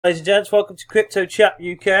Ladies and gents, welcome to Crypto Chat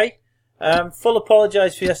UK. Full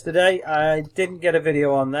apologise for yesterday. I didn't get a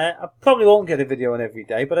video on there. I probably won't get a video on every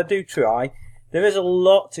day, but I do try. There is a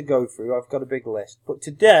lot to go through. I've got a big list. But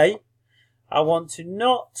today, I want to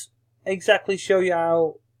not exactly show you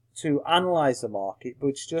how to analyse the market,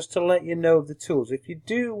 but just to let you know the tools. If you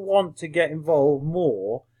do want to get involved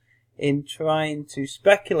more in trying to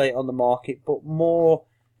speculate on the market, but more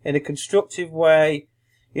in a constructive way,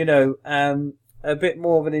 a bit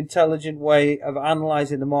more of an intelligent way of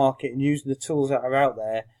analysing the market and using the tools that are out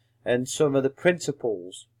there and some of the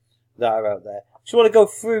principles that are out there. Just want to go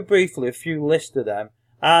through briefly a few lists of them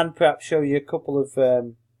and perhaps show you a couple of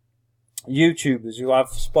YouTubers who I've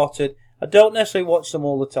spotted. I don't necessarily watch them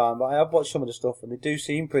all the time, but I have watched some of the stuff and they do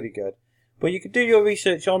seem pretty good. But you can do your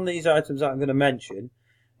research on these items that I'm going to mention.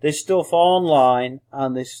 There's stuff online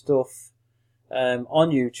and there's stuff on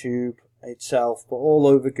YouTube itself, but all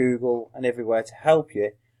over Google and everywhere to help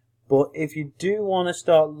you. But if you do want to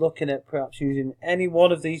start looking at perhaps using any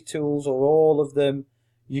one of these tools or all of them,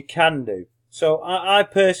 you can do. So I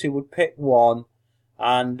personally would pick one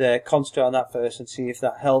and concentrate on that first and see if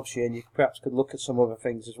that helps you, and you perhaps could look at some other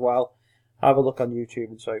things as well. Have a look on YouTube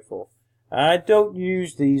and so forth. I don't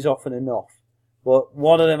use these often enough, but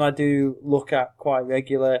one of them I do look at quite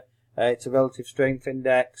regular. It's a relative strength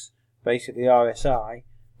index, basically R.S.I.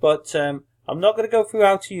 But I'm not going to go through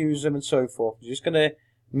how to use them and so forth. I'm just going to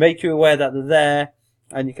make you aware that they're there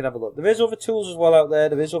and you can have a look. There is other tools as well out there.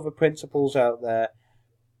 There is other principles out there.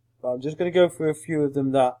 But I'm just going to go through a few of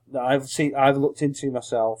them that I've looked into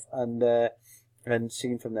myself and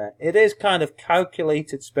seen from there. It is kind of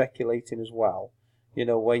calculated speculating as well,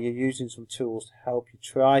 where you're using some tools to help you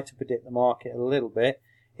try to predict the market a little bit.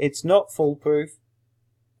 It's not foolproof.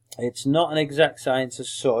 It's not an exact science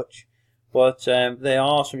as such. But there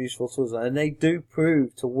are some useful tools, and they do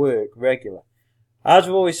prove to work regular. As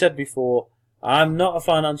I've always said before, I'm not a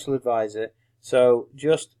financial advisor, so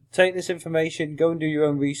just take this information, go and do your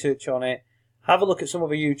own research on it, have a look at some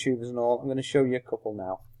other YouTubers and all. I'm going to show you a couple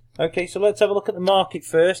now. Okay, so let's have a look at the market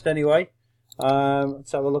first anyway.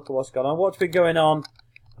 Let's have a look at what's going on. What's been going on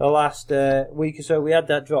the last week or so? We had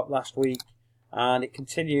that drop last week, and it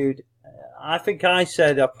continued. I think I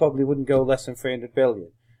said I probably wouldn't go less than 300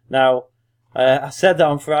 billion. Now, I said that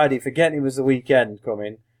on Friday, forgetting it was the weekend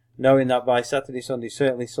coming, knowing that by Saturday, Sunday,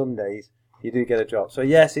 certainly Sundays, you do get a drop. So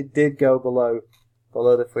yes, it did go below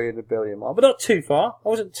the 300 billion mark, but not too far. I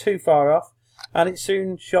wasn't too far off, and it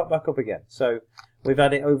soon shot back up again. So we've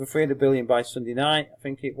had it over 300 billion by Sunday night, I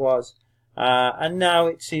think it was, and now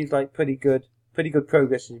it seems like pretty good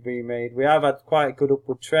progress is being made. We have had quite a good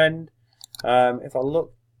upward trend. If I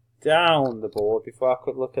look down the board before I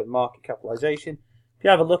could look at market capitalization. If you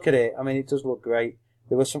have a look at it, I mean, it does look great.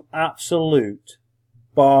 There were some absolute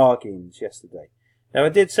bargains yesterday. Now, I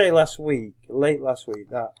did say late last week,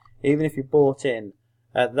 that even if you bought in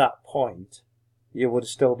at that point, you would have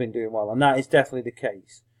still been doing well. And that is definitely the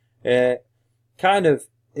case.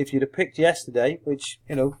 If you'd have picked yesterday, which,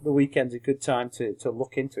 the weekend's a good time to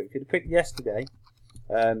look into it. If you'd have picked yesterday,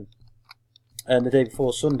 and the day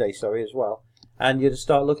before Sunday, as well, and you'd have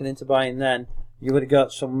started looking into buying then, you would have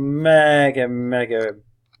got some mega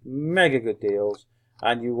good deals,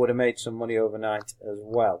 and you would have made some money overnight as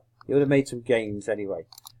well. You would have made some gains anyway.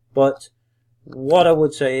 But what I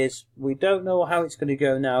would say is, we don't know how it's going to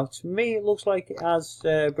go now. To me, it looks like it has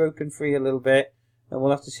broken free a little bit, and we'll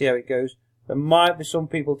have to see how it goes. There might be some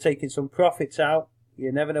people taking some profits out.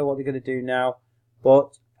 You never know what they're going to do now.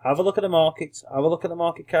 But have a look at the markets, have a look at the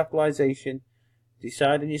market capitalization,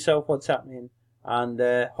 decide on yourself what's happening, and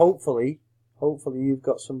hopefully you've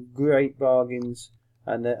got some great bargains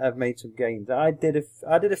and have made some gains. I did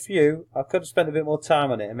a few. I could have spent a bit more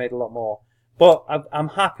time on it and made a lot more, but I'm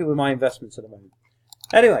happy with my investments at the moment.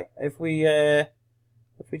 Anyway, if we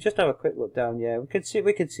just have a quick look down, you can see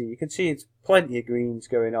it's plenty of greens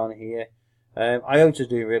going on here. IOTA's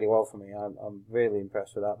doing really well for me. I'm really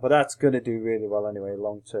impressed with that, but that's going to do really well anyway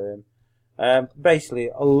long term.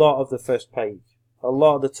 Basically, a lot of the first page, a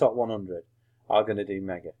lot of the top 100 are going to do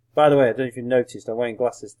mega. By the way, I don't know if you noticed, I'm wearing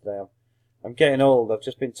glasses today. I'm getting old. I've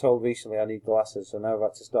just been told recently I need glasses, so now I've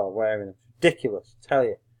had to start wearing them. Ridiculous, I tell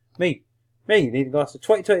you. Me needing glasses.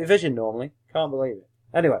 20/20 vision normally. Can't believe it.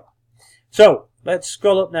 Anyway, so let's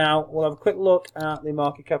scroll up now. We'll have a quick look at the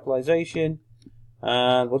market capitalization,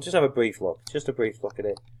 and we'll just have a brief look at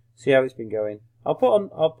it. See how it's been going. I'll put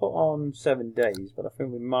on 7 days, but I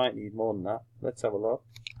think we might need more than that. Let's have a look.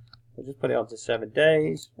 We'll just put it on to 7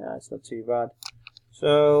 days. Yeah, it's not too bad.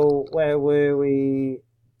 So where were we?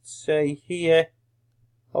 Say here,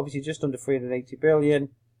 obviously just under 380 billion.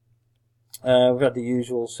 We've had the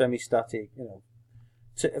usual semi-static,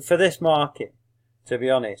 for this market, to be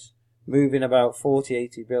honest, moving about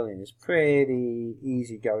 40-80 billion is pretty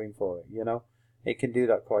easy going for it, you know. It can do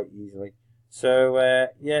that quite easily. So,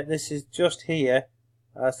 yeah, this is just here.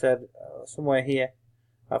 I said somewhere here.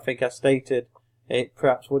 I think I stated it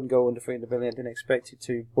perhaps wouldn't go under 300 billion. I didn't expect it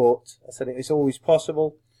to, but I said it's always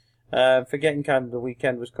possible. Forgetting kind of the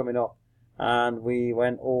weekend was coming up, and we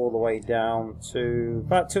went all the way down to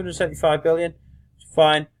about 275 billion.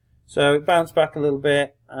 Fine. So it bounced back a little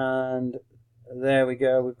bit, and there we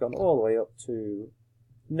go. We've gone all the way up to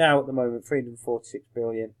now at the moment 346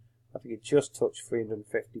 billion. I think it just touched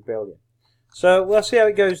 350 billion. So we'll see how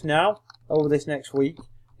it goes now over this next week.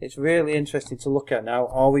 It's really interesting to look at now.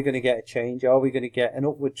 Are we going to get a change? Are we going to get an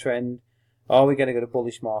upward trend? Are we going to get a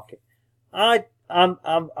bullish market? I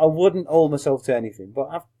wouldn't hold myself to anything, but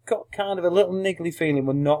I've got kind of a little niggly feeling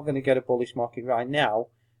we're not going to get a bullish market right now,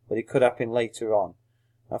 but it could happen later on.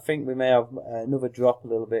 I think we may have another drop a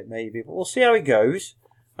little bit maybe, but we'll see how it goes.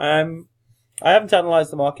 I haven't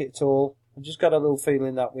analysed the market at all. I've just got a little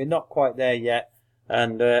feeling that we're not quite there yet,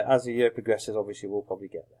 and as the year progresses, obviously we'll probably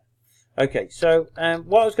get there. Okay, so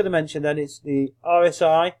what I was going to mention then is the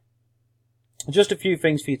R.S.I. Just a few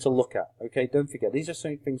things for you to look at. Okay, don't forget, these are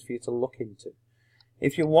some things for you to look into.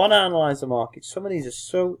 If you want to analyse the market, some of these are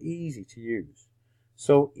so easy to use,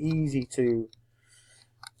 so easy to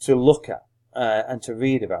look at. And to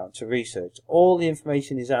read about, to research. All the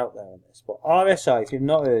information is out there on this. But R.S.I, if you've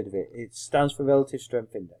not heard of it, it stands for Relative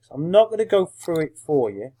Strength Index. I'm not going to go through it for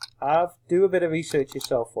you. Do a bit of research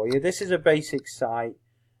yourself for you. This is a basic site.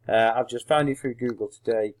 I've just found it through Google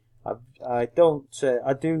today. I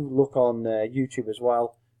do look on YouTube as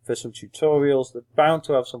well for some tutorials. They're bound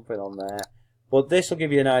to have something on there. But this will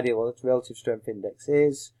give you an idea what the Relative Strength Index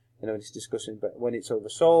is. You know, it's discussing when it's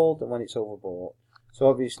oversold and when it's overbought. So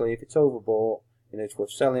obviously, if it's overbought, you know, it's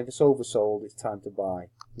worth selling. If it's oversold, it's time to buy.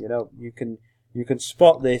 You know, you can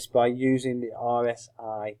spot this by using the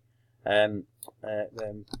R.S.I.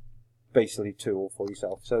 Basically tool for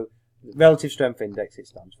yourself. So Relative Strength Index it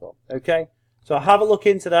stands for. Okay, so have a look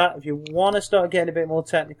into that. If you want to start getting a bit more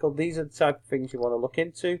technical, these are the type of things you want to look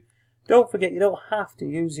into. Don't forget, you don't have to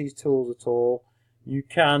use these tools at all. You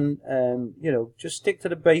can, you know, just stick to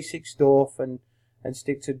the basic stuff and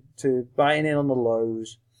stick to buying in on the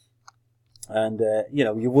lows. And, you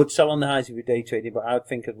know, you would sell on the highs if you're day trading, but I would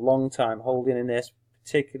think a long time holding in this,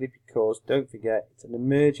 particularly because, don't forget, it's an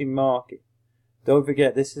emerging market. Don't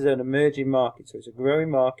forget, this is an emerging market, so it's a growing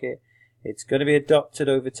market. It's going to be adopted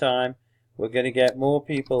over time. We're going to get more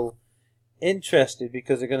people interested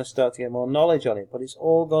because they're going to start to get more knowledge on it. But it's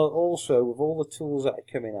all also, with all the tools that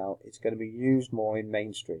are coming out, it's going to be used more in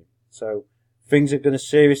mainstream. So things are going to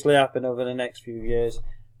seriously happen over the next few years.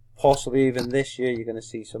 Possibly even this year, you're going to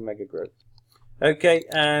see some mega growth. Okay,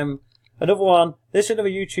 another one. This is another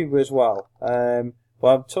YouTuber as well.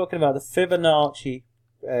 Well, I'm talking about the Fibonacci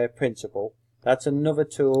Principle. That's another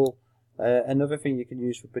tool, another thing you can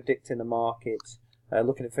use for predicting the markets,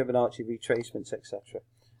 looking at Fibonacci retracements, etc.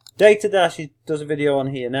 Data Dash does a video on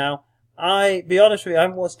here now. Be honest with you, I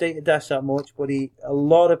haven't watched Data Dash that much, but a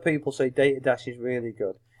lot of people say Data Dash is really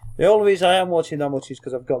good. The only reason I am watching that much is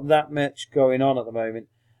because I've got that much going on at the moment,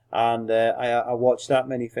 and I watch that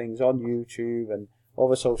many things on YouTube and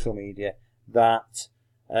other social media that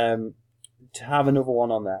to have another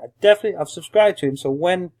one on there. I've subscribed to him, so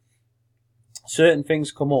when certain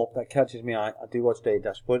things come up that catches me eye, I do watch Data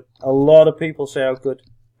Dash. But a lot of people say how good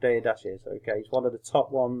Data Dash is. Okay, he's one of the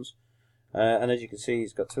top ones, and as you can see,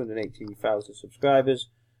 he's got 280,000 subscribers.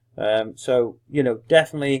 So, you know,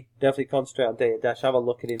 definitely concentrate on Data Dash. Have a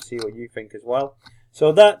look at him, see what you think as well.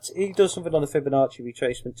 So he does something on the Fibonacci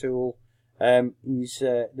retracement tool.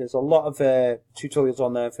 There's a lot of tutorials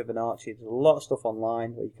on there on Fibonacci. There's a lot of stuff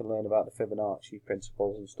online where you can learn about the Fibonacci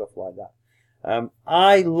principles and stuff like that.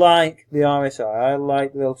 I like the RSI. I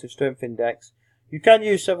like the Relative Strength Index. You can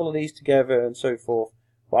use several of these together and so forth,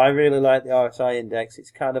 but I really like the RSI index.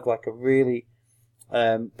 It's kind of like a really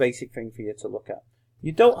basic thing for you to look at.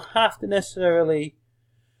 You don't have to necessarily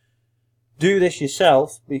do this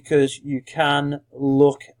yourself, because you can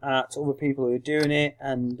look at other people who are doing it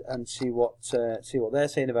and see what they're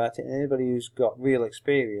saying about it. And anybody who's got real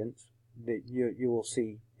experience, that you will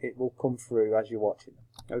see it will come through as you're watching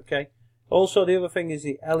them. Okay. Also, the other thing is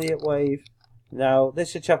the Elliott wave. Now, this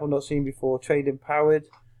is a chap I've not seen before, Trade Empowered.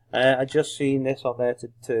 I just seen this on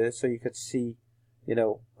there so you could see, you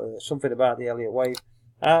know, something about the Elliott wave.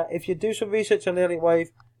 If you do some research on the Elliott wave,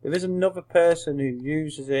 there is another person who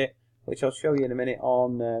uses it, which I'll show you in a minute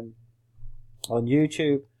on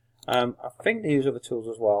YouTube. I think they use other tools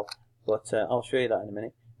as well, but I'll show you that in a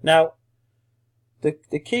minute. Now,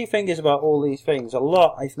 the key thing is about all these things, a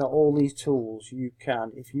lot, if not all these tools, you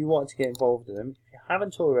can, if you want to get involved in them, if you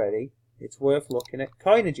haven't already, it's worth looking at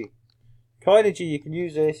Coinergy. Coinergy, you can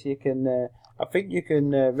use this, you can, I think you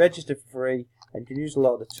can register for free, and you can use a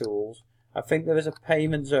lot of the tools. I think there is a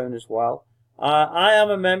payment zone as well. I am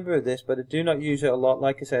a member of this, but I do not use it a lot.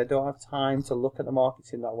 Like I said, I don't have time to look at the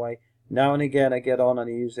markets in that way. Now and again, I get on and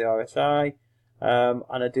I use the R.S.I, and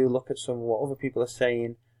I do look at some of what other people are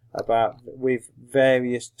saying about with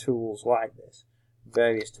various tools like this,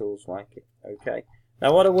 various tools like it. Okay.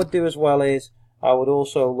 Now, what I would do as well is I would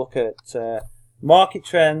also look at market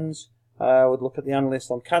trends. I would look at the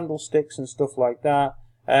analysts on candlesticks and stuff like that.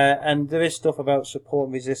 And there is stuff about support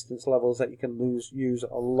and resistance levels that you can use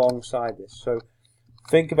alongside this. So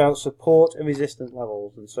think about support and resistance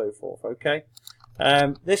levels and so forth. Okay.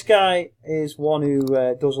 This guy is one who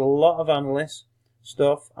does a lot of analyst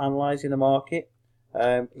stuff, analysing the market.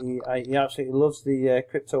 He absolutely loves the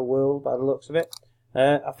crypto world by the looks of it.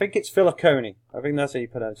 I think it's Fibonacci. I think that's how you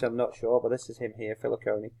pronounce it. I'm not sure, but this is him here,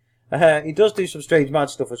 Fibonacci. He does do some strange mad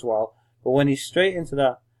stuff as well, but when he's straight into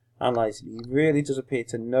that analysing, he really does appear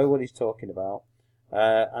to know what he's talking about.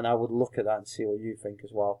 And I would look at that and see what you think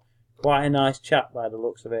as well. Quite a nice chap by the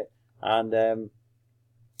looks of it, and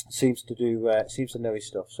seems to know his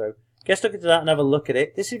stuff. So get stuck into that and have a look at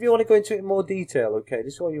it. This is if you want to go into it in more detail. Okay,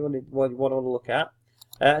 this is what you want to look at.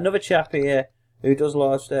 Another chap here who does a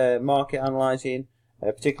lot of market analysing,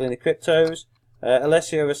 particularly in the cryptos.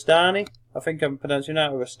 Alessio Rastani, I think I'm pronouncing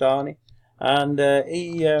that, Rastani, and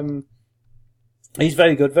he's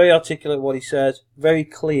very good, very articulate what he says, very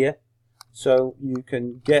clear. So you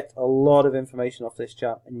can get a lot of information off this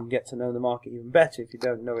chap, and you can get to know the market even better if you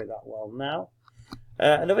don't know it that well now.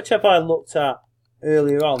 Another chap I looked at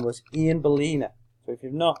earlier on was Ian Bellina. So if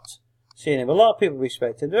you've not seen him, a lot of people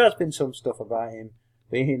respect him. There has been some stuff about him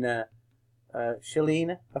being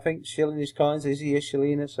Shillina, I think, shilling his coins. Is he a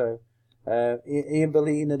Shillina? So Ian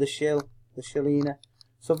Bellina, the Shillina,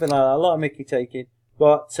 something like that. A lot of Mickey taking,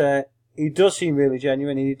 but he does seem really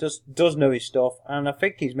genuine, and he does know his stuff, and I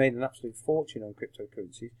think he's made an absolute fortune on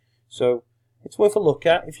cryptocurrencies. So it's worth a look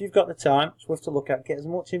at. If you've got the time, it's worth to look at. Get as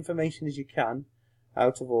much information as you can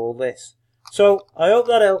out of all this. So I hope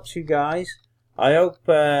that helps you guys. I hope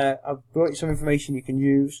I've brought you some information you can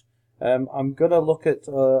use. I'm going to look at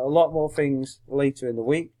a lot more things later in the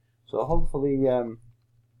week. So hopefully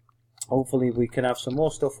we can have some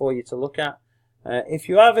more stuff for you to look at. If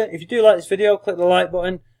you do like this video, click the like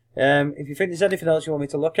button. If you think there's anything else you want me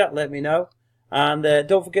to look at, let me know. And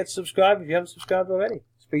don't forget to subscribe if you haven't subscribed already.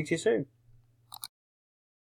 Speak to you soon.